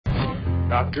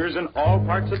Doctors in all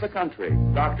parts of the country,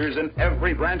 doctors in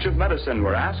every branch of medicine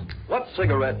were asked, "What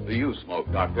cigarette do you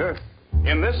smoke, doctor?"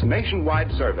 In this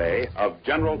nationwide survey of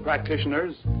general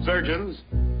practitioners, surgeons,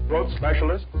 throat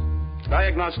specialists,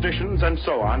 diagnosticians, and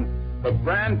so on, the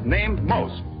brand named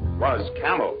most was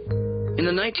Camel. In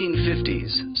the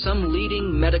 1950s, some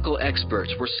leading medical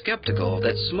experts were skeptical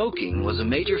that smoking was a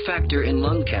major factor in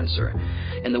lung cancer.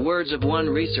 In the words of one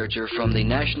researcher from the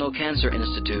National Cancer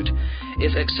Institute,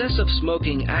 if excessive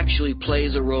smoking actually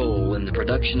plays a role in the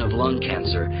production of lung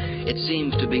cancer, it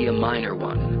seems to be a minor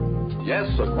one. Yes,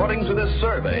 according to this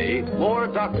survey, more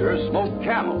doctors smoke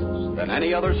Camels than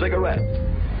any other cigarette.